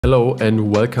Hello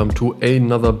and welcome to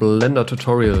another Blender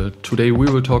tutorial. Today we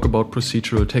will talk about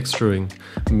procedural texturing.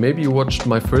 Maybe you watched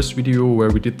my first video where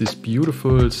we did this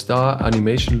beautiful star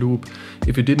animation loop.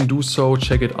 If you didn't do so,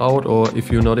 check it out, or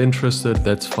if you're not interested,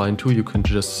 that's fine too, you can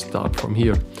just start from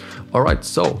here. Alright,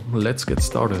 so let's get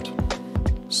started.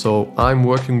 So I'm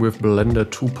working with Blender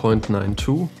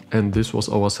 2.92 and this was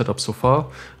our setup so far.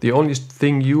 The only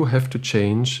thing you have to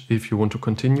change if you want to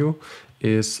continue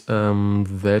is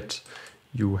that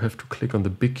you have to click on the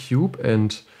big cube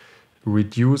and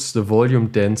reduce the volume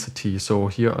density. So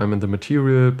here I'm in the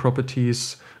material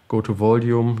properties, go to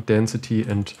volume density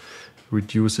and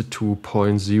reduce it to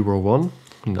 0.01.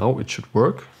 Now it should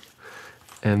work.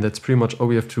 And that's pretty much all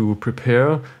we have to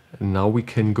prepare. And now we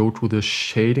can go to the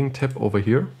shading tab over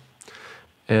here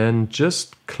and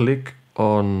just click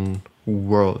on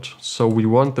world. So we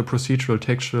want the procedural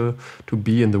texture to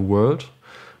be in the world.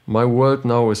 My world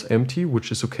now is empty, which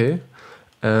is okay.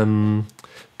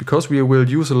 Because we will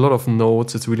use a lot of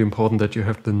nodes, it's really important that you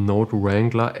have the node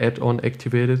Wrangler add-on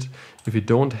activated. If you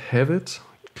don't have it,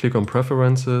 click on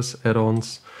preferences,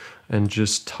 add-ons, and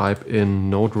just type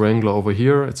in node Wrangler over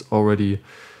here. It's already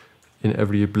in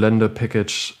every Blender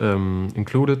package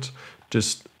included.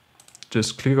 Just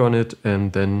click on it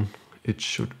and then it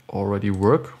should already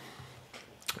work.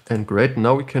 And great,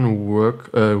 now we can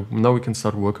work. Now we can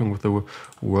start working with the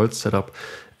world setup.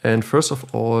 And first of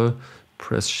all,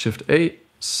 press Shift A,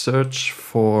 search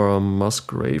for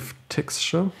Musgrave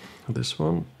texture, this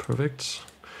one, perfect.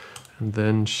 And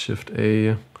then Shift A,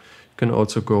 you can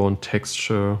also go on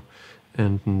texture,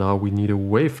 and now we need a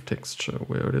wave texture.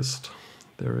 Where it is?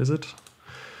 There is it.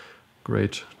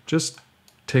 Great, just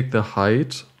take the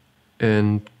height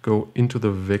and go into the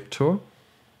vector.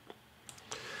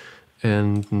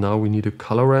 And now we need a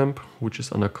color ramp, which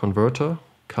is under converter,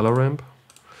 color ramp.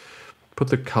 Put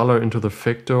the color into the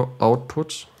vector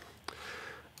output,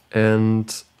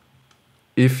 and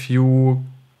if you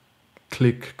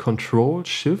click Control,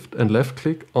 Shift and left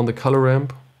click on the color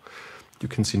ramp, you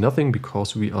can see nothing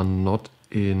because we are not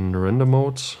in render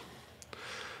mode.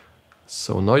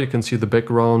 So now you can see the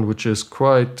background, which is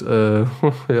quite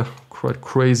yeah, quite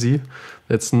crazy.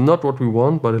 That's not what we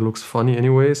want, but it looks funny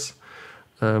anyways.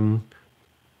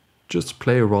 Just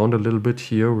play around a little bit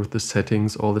here with the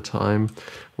settings all the time.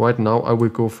 Right now I will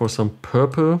go for some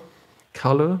purple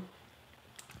color,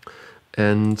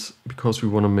 and because we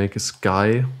want to make a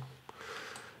sky,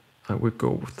 I will go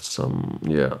with some,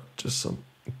 yeah, just some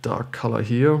dark color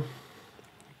here.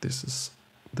 This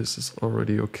is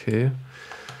already okay.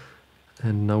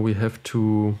 And now we have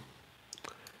to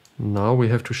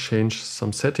change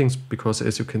some settings, because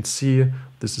as you can see,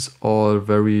 this is all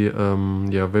very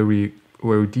yeah, very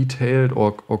detailed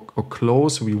or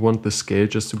close. We want the scale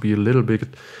just to be a little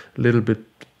bit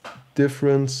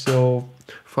different. So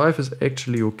 5 is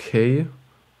actually okay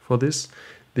for this.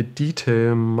 The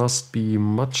detail must be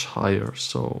much higher,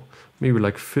 so maybe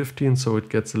like 15, so it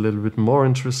gets a little bit more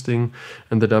interesting,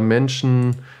 and the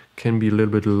dimension can be a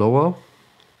little bit lower.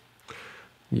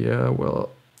 Yeah, well,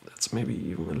 that's maybe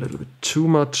even a little bit too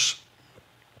much.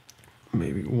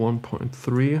 Maybe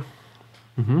 1.3.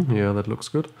 Yeah, that looks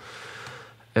good.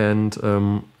 And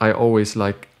I always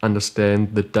like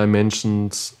understand the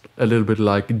dimensions a little bit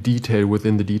like detail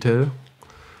within the detail.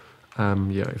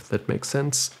 Yeah, if that makes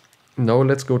sense. Now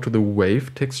let's go to the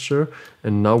wave texture,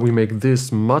 and now we make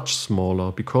this much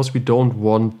smaller because we don't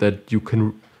want that you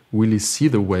can really see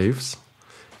the waves.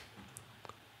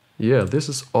 Yeah, this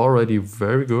is already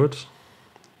very good.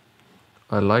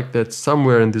 I like that.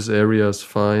 Somewhere in this area is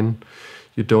fine.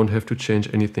 You don't have to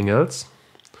change anything else.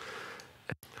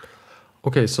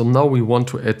 Okay, so now we want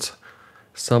to add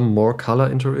some more color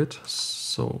into it.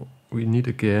 So we need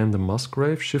again the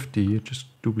Musgrave, Shift D, just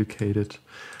duplicate it.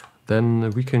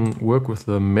 Then we can work with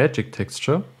the magic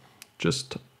texture.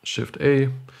 Just Shift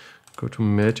A, go to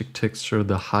magic texture,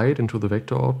 the height into the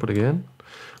vector output again.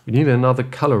 We need another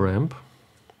color ramp.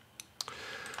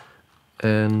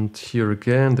 And here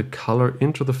again, the color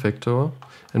into the vector.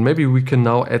 And maybe we can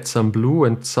now add some blue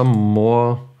and some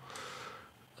more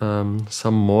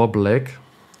black.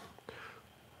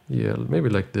 Yeah, maybe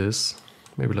like this,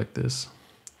 maybe like this.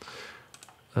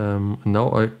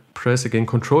 Now I press again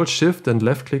Control Shift and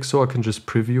left click, so I can just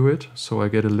preview it, so I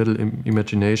get a little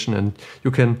imagination, and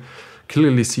you can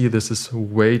clearly see this is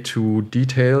way too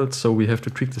detailed, so we have to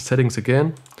tweak the settings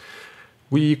again.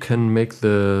 We can make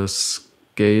the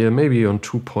scale maybe on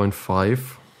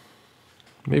 2.5,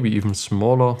 maybe even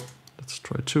smaller. Let's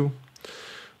try 2.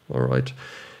 All right.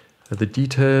 The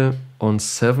detail on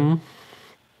 7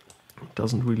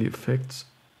 doesn't really affect.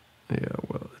 Yeah,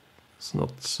 well, it's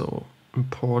not so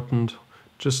important.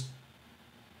 Just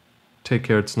take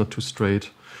care it's not too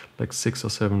straight. Like 6 or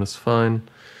 7 is fine.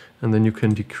 And then you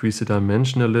can decrease the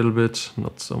dimension a little bit,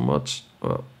 not so much,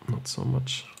 not so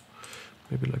much,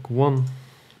 maybe like 1.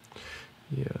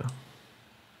 Yeah.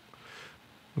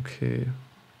 Okay.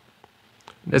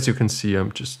 As you can see,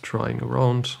 I'm just trying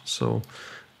around. So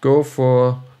go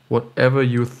for whatever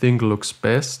you think looks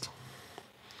best.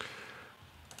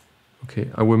 Okay,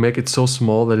 I will make it so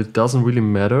small that it doesn't really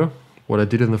matter what I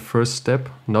did in the first step.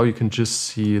 Now you can just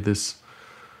see this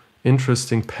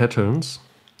interesting patterns.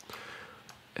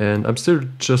 And I'm still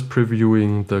just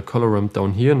previewing the color ramp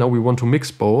down here. Now we want to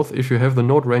mix both. If you have the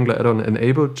Node Wrangler add-on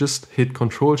enabled, just hit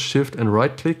Ctrl, Shift and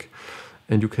right click,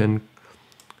 and you can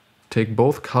take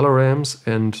both color ramps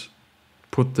and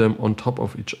put them on top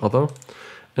of each other.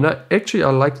 And I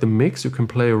like the mix. You can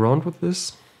play around with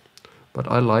this, but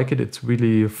I like it. It's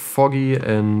really foggy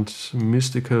and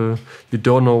mystical. You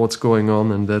don't know what's going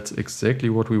on, and that's exactly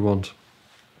what we want.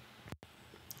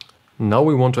 Now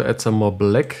we want to add some more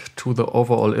black to the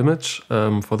overall image.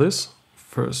 For this,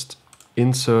 first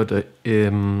insert a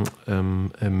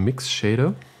mix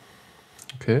shader.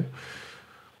 Okay,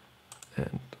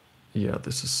 and yeah,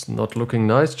 this is not looking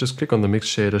nice. Just click on the mix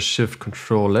shader, Shift,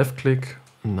 Control, left click.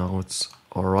 Now it's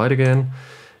all right again,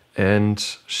 and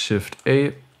Shift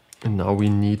A. And now we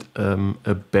need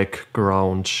a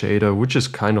background shader, which is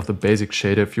kind of the basic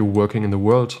shader if you're working in the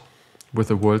world with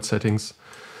the world settings,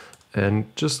 and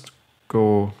just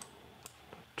go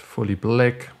fully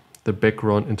black, the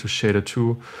background into shader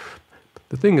 2.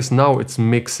 The thing is now it's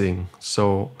mixing,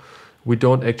 so we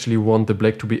don't actually want the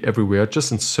black to be everywhere,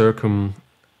 just in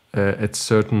at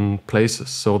certain places.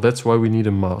 So that's why we need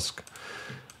a mask.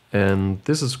 And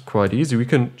this is quite easy. We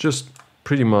can just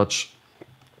pretty much,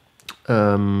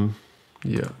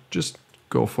 just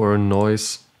go for a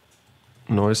noise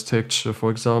texture,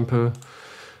 for example,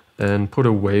 and put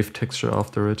a wave texture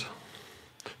after it.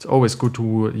 It's always good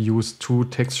to use two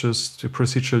textures, the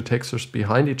procedural textures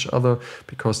behind each other,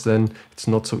 because then it's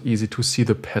not so easy to see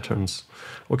the patterns.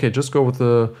 Okay, just go with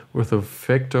the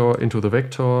vector into the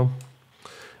vector,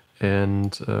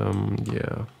 and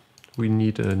we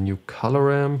need a new color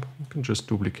ramp. You can just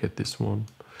duplicate this one.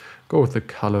 Go with the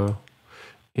color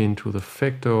into the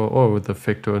vector, or with the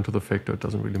vector into the vector. It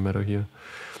doesn't really matter here.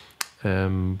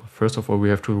 First of all, we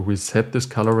have to reset this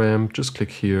color ramp. Just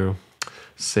click here,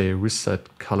 say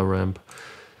reset color ramp.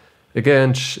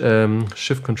 Again,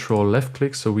 Shift Control left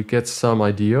click, so we get some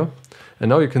idea. And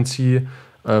now you can see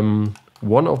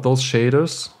one of those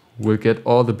shaders will get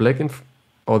all the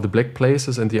black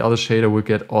places, and the other shader will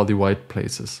get all the white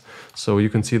places. So you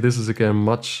can see this is again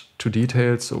much too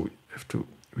detailed, so we have to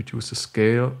reduce the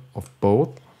scale of both.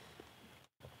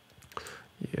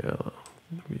 Yeah,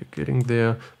 we're getting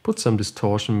there. Put some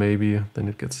distortion maybe, then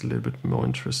it gets a little bit more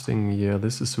interesting. Yeah,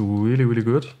 this is really, really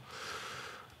good.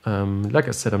 Like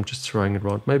I said, I'm just trying it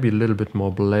around. Maybe a little bit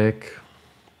more black.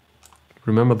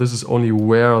 Remember, this is only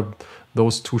where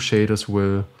those two shaders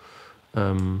will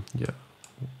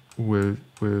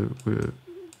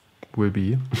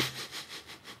be.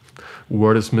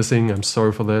 Word is missing, I'm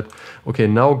sorry for that. Okay,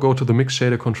 now go to the mix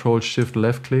shader, Control Shift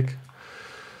left click.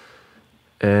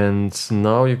 And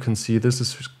now you can see this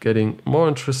is getting more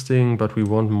interesting, but we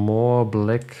want more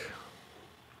black.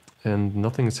 And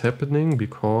nothing is happening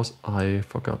because I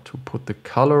forgot to put the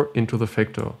color into the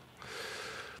vector.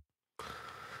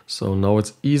 So now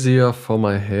it's easier for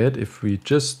my head if we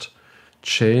just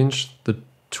change the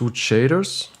two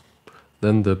shaders.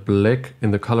 Then the black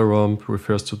in the color ramp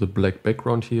refers to the black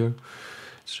background here.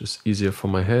 It's just easier for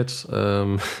my head.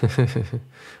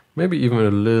 Maybe even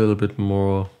a little bit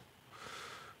more,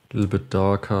 a little bit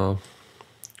darker.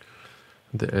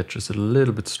 The edge is a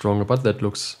little bit stronger, but that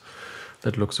looks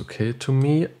okay to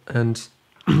me. And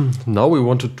now we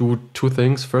want to do two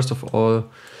things. First of all,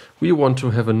 we want to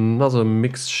have another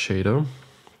mix shader.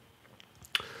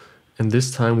 And this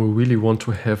time we really want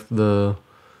to have the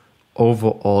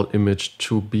overall image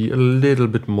to be a little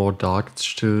bit more dark.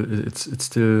 It's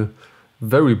still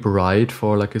very bright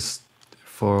for like a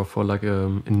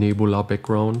Nebula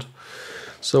background.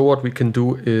 So what we can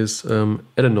do is add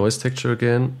a noise texture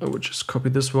again. I will just copy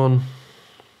this one,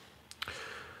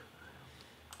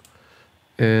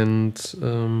 and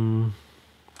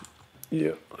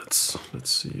yeah, let's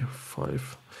see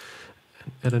 5,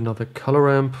 and add another color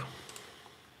ramp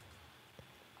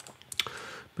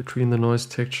between the noise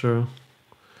texture.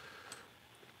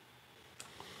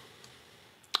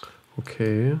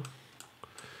 Okay.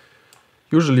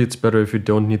 Usually it's better if you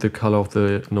don't need the color of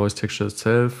the noise texture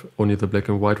itself, only the black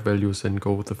and white values, and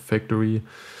go with the factory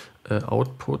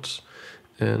output.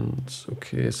 And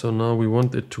okay, so now we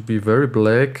want it to be very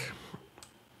black,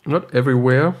 not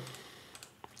everywhere,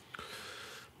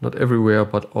 Not everywhere,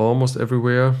 but almost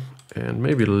everywhere. And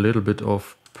maybe a little bit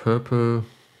of purple.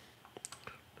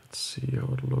 Let's see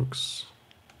how it looks.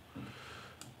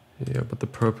 Yeah, but the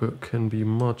purple can be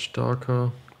much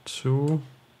darker too.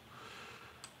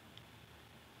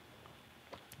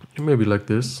 Maybe like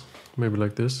this, maybe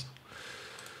like this.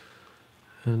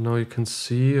 And now you can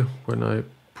see when I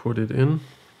put it in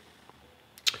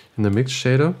the mix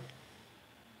shader.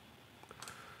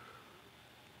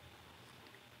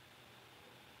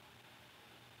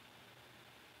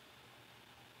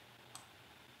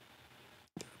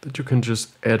 That you can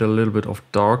just add a little bit of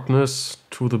darkness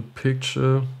to the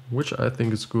picture, which I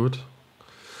think is good.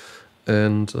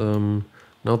 And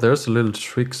now there's a little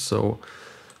trick. So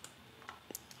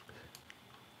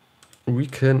we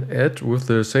can add with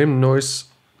the same noise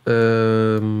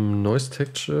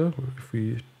texture. If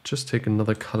we just take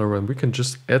another color ramp, we can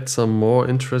just add some more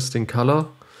interesting color.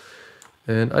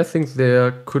 And I think there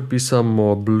could be some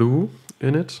more blue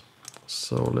in it.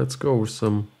 So let's go with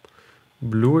some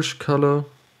bluish color.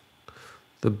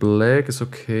 The black is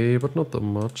okay, but not that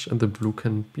much. And the blue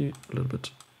can be a little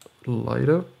bit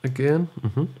lighter again.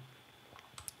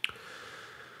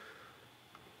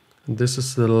 And this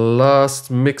is the last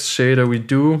mix shader we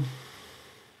do.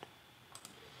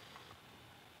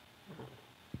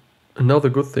 And now the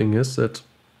good thing is that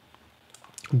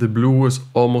the blue is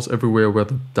almost everywhere where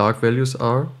the dark values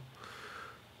are.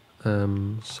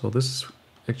 So this is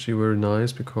actually very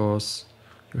nice because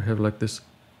you have like this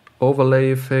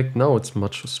overlay effect. Now it's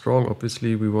much strong.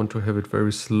 Obviously we want to have it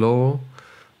very slow,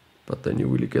 but then you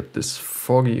really get this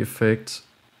foggy effect.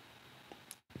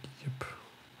 Yep.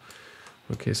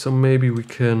 Okay, so maybe we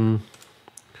can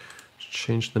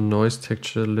change the noise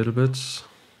texture a little bit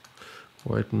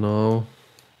right now.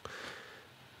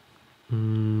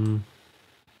 Make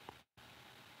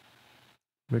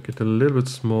it a little bit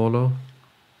smaller,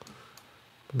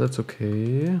 but that's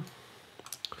okay.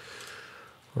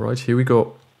 All right, here we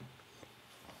go.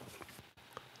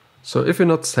 So if you're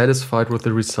not satisfied with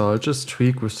the result, just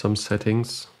tweak with some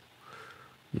settings.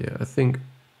 Yeah, I think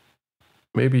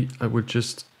maybe I would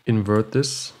just invert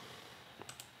this.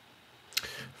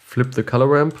 Flip the color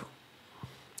ramp.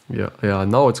 Yeah,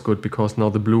 now it's good because now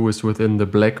the blue is within the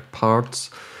black parts.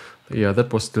 Yeah,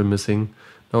 that was still missing.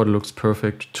 Now it looks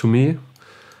perfect to me.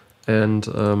 And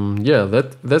yeah,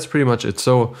 that's pretty much it.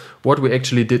 So what we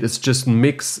actually did is just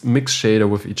mix shader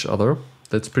with each other.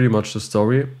 That's pretty much the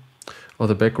story. Or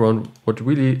the background. What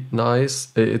really nice,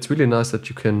 it's really nice that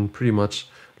you can pretty much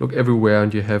look everywhere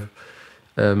and you have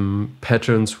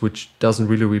patterns which doesn't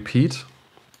really repeat.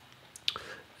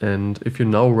 And if you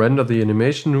now render the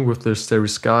animation with the starry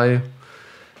sky,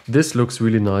 this looks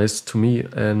really nice to me.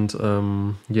 And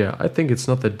yeah, I think it's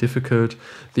not that difficult.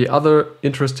 The other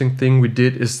interesting thing we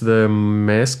did is the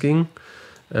masking.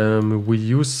 We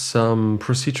use some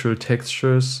procedural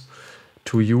textures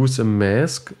to use a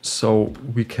mask, so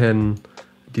we can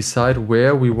decide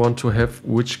where we want to have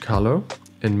which color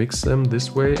and mix them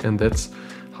this way, and that's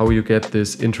how you get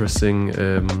this interesting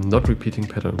not repeating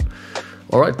pattern.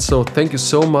 Alright, so thank you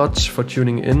so much for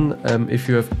tuning in. If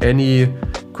you have any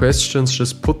questions,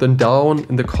 just put them down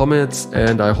in the comments,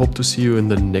 and I hope to see you in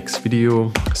the next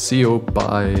video. See you,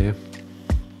 bye.